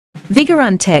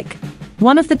Vigorun Tech,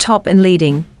 one of the top and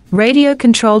leading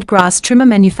radio-controlled grass trimmer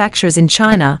manufacturers in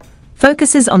China,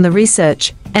 focuses on the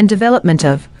research and development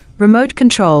of remote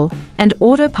control and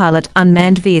autopilot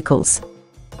unmanned vehicles.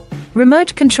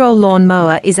 Remote control lawn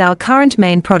mower is our current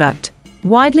main product,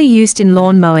 widely used in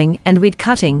lawn mowing and weed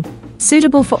cutting,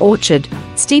 suitable for orchard,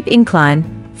 steep incline,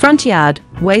 front yard,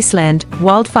 wasteland,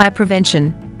 wildfire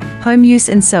prevention, home use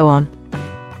and so on.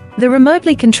 The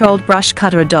remotely controlled brush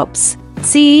cutter adopts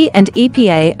CE and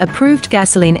EPA approved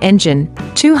gasoline engine,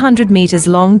 200 meters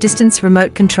long distance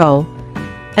remote control,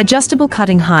 adjustable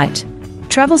cutting height,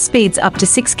 travel speeds up to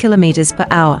 6 kilometers per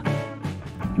hour.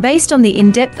 Based on the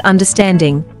in-depth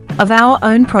understanding of our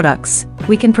own products,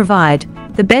 we can provide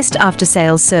the best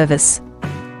after-sales service.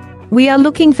 We are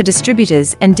looking for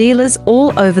distributors and dealers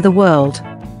all over the world.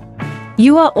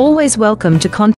 You are always welcome to contact